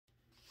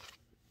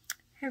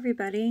Hey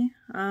everybody,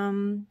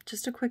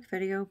 just a quick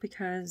video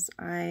because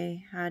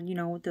I had,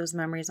 those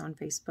memories on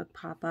Facebook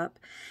pop up,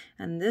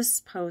 and this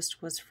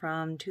post was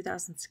from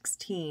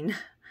 2016,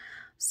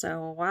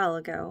 so a while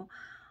ago,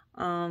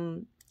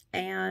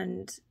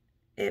 and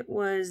it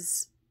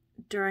was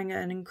during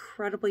an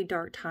incredibly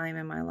dark time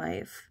in my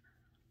life.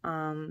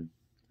 My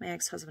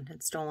ex-husband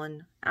had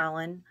stolen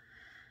Alan,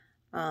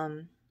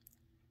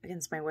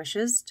 against my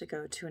wishes to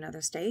go to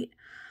another state.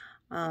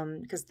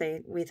 Because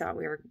we thought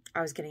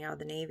I was getting out of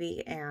the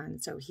Navy, and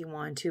so he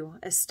wanted to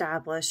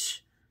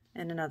establish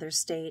in another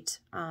state.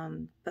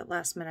 But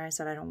last minute I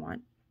said, I don't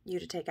want you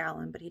to take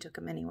Alan, but he took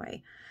him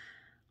anyway.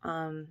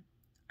 I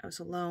was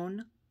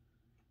alone,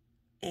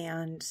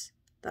 and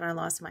then I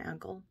lost my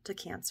uncle to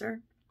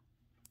cancer.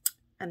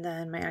 And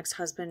then my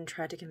ex-husband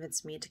tried to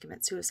convince me to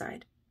commit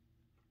suicide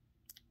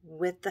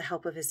with the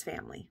help of his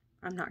family.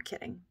 I'm not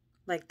kidding.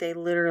 Like, they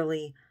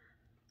literally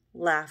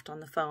laughed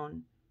on the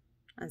phone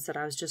and said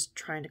I was just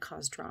trying to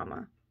cause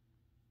drama.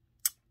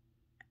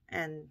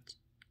 And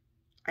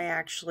I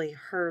actually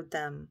heard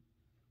them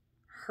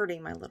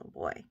hurting my little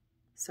boy.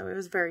 So it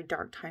was a very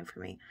dark time for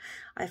me.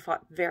 I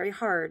fought very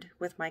hard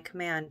with my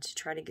command to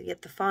try to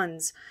get the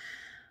funds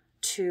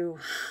to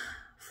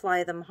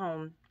fly them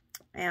home,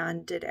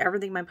 and did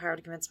everything in my power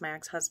to convince my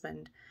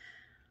ex-husband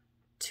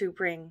to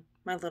bring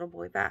my little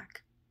boy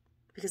back,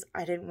 because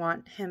I didn't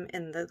want him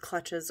in the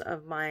clutches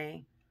of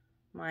my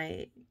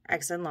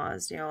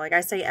ex-in-laws. Like,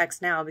 I say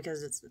ex now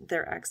because it's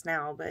their ex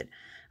now, but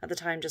at the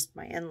time just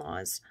my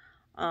in-laws.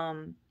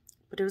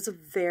 But it was a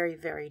very,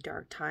 very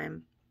dark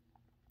time,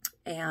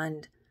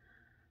 and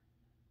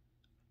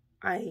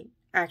I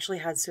actually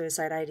had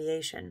suicide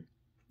ideation.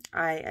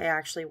 I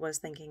actually was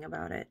thinking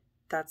about it.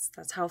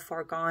 That's how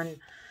far gone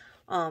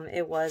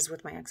it was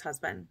with my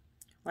ex-husband.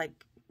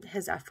 Like,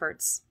 his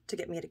efforts to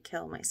get me to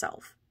kill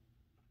myself.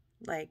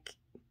 Like,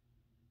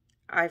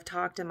 I've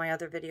talked in my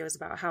other videos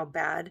about how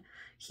bad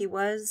he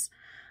was,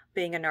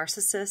 being a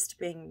narcissist,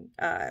 being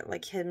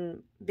like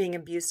him being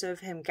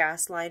abusive, him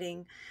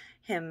gaslighting,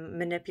 him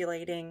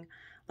manipulating.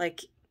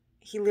 Like,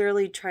 he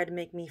literally tried to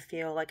make me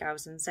feel like I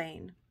was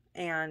insane.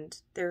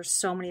 And there's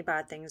so many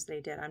bad things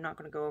they did. I'm not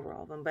going to go over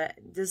all of them, but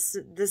this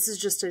is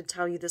just to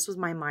tell you, this was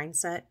my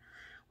mindset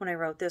when I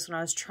wrote this, when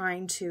I was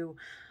trying to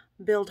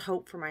build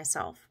hope for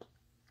myself.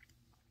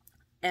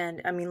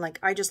 And I mean, like,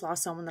 I just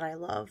lost someone that I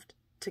loved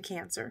to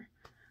cancer.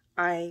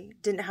 I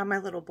didn't have my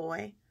little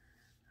boy.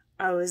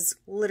 I was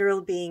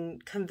literally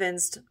being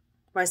convinced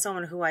by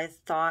someone who I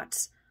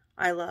thought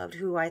I loved,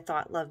 who I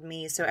thought loved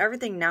me. So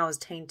everything now is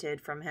tainted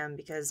from him,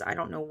 because I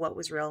don't know what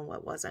was real and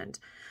what wasn't.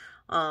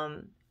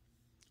 And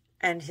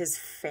his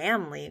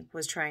family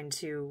was trying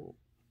to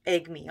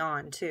egg me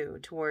on too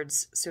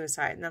towards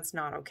suicide, and that's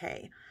not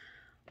okay.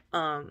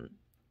 And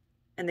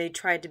they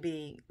tried to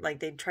be like,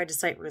 they tried to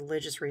cite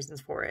religious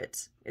reasons for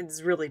it.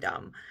 It's really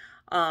dumb.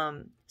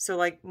 So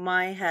like,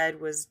 my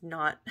head was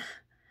not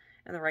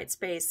in the right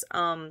space.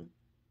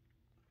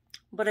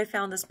 But I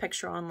found this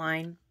picture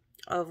online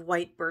of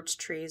white birch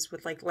trees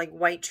with like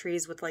white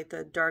trees with like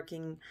the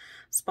darking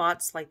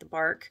spots, like the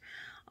bark,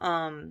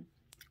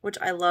 which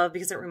I love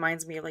because it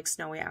reminds me of like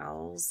snowy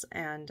owls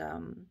and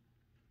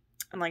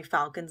like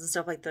falcons and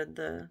stuff, like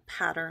the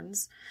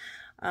patterns.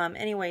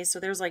 Anyway, so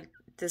there's like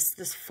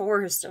this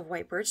forest of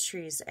white birch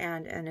trees,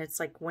 and it's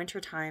like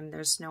wintertime,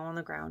 there's snow on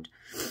the ground.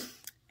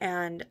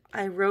 And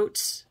I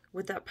wrote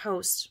with that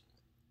post,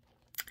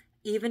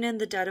 even in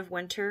the dead of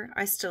winter,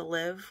 I still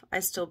live,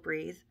 I still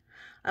breathe.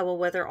 I will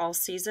weather all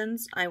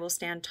seasons, I will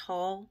stand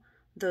tall,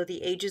 though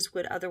the ages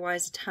would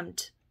otherwise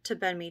attempt to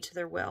bend me to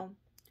their will.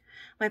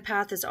 My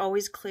path is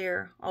always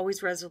clear,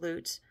 always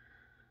resolute,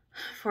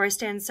 for I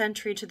stand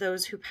sentry to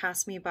those who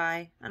pass me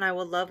by, and I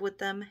will love with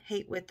them,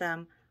 hate with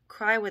them,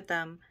 cry with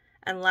them,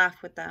 and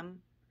laugh with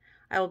them.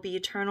 I will be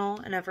eternal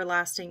and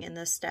everlasting in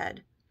this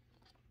stead.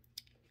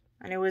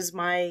 And it was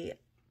my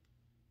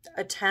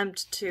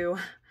attempt to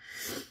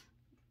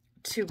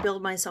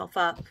build myself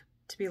up,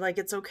 to be like,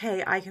 it's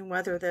okay, I can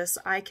weather this,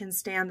 I can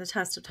stand the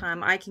test of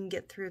time, I can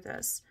get through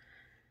this.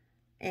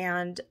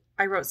 And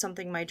I wrote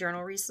something in my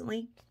journal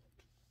recently,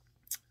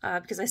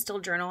 because I still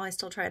journal, I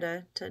still try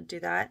to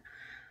do that.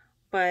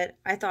 But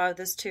I thought of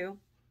this too.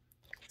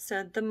 It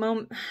said,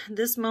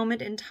 this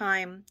moment in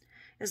time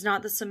is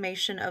not the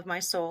summation of my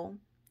soul,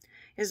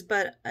 is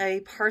but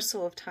a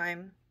parcel of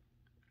time,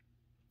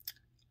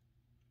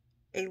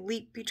 a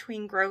leap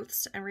between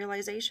growths and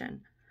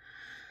realization.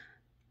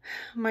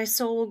 My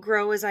soul will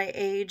grow as I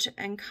age,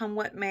 and come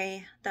what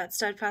may, that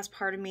steadfast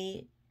part of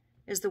me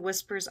is the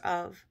whispers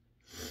of.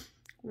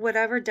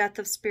 Whatever death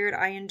of spirit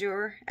I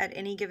endure at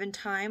any given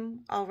time,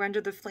 I'll render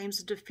the flames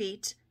of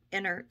defeat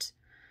inert.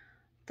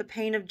 The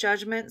pain of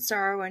judgment,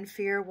 sorrow, and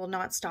fear will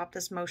not stop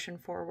this motion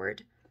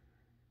forward.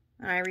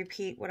 And I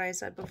repeat what I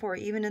said before,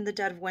 even in the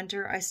dead of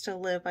winter, I still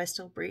live, I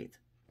still breathe.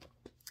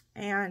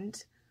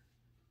 And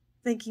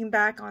thinking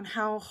back on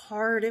how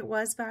hard it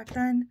was back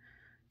then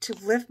to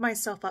lift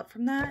myself up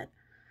from that,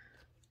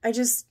 I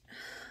just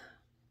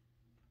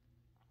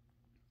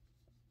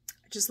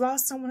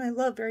lost someone I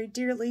love very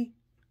dearly.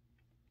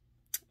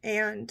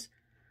 And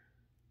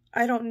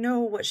I don't know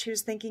what she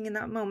was thinking in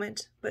that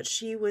moment, but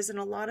she was in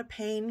a lot of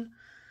pain,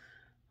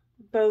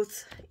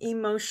 both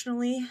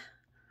emotionally,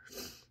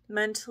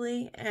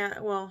 mentally,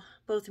 and, well,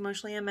 both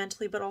emotionally and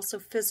mentally, but also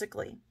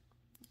physically.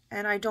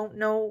 And I don't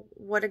know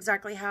what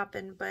exactly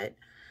happened, but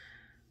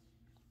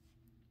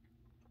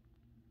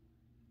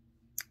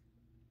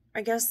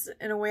I guess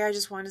in a way I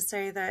just want to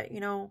say that, you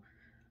know,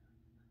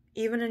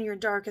 even in your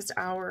darkest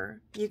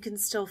hour, you can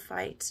still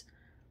fight.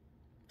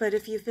 But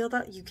if you feel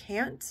that you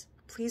can't,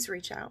 please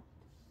reach out.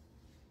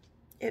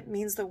 It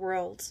means the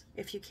world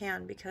if you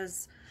can,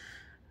 because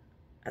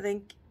I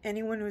think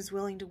anyone who's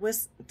willing to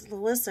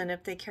listen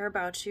if they care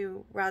about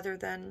you rather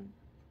than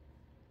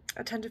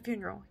attend a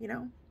funeral, you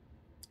know?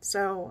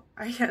 So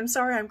I'm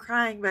sorry I'm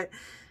crying, but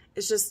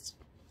it's just,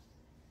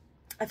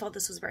 I felt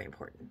this was very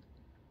important.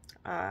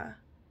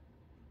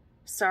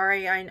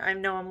 Sorry, I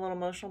know I'm a little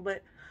emotional,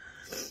 but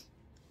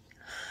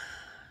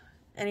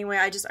anyway,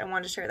 I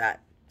wanted to share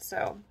that.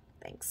 So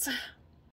thanks.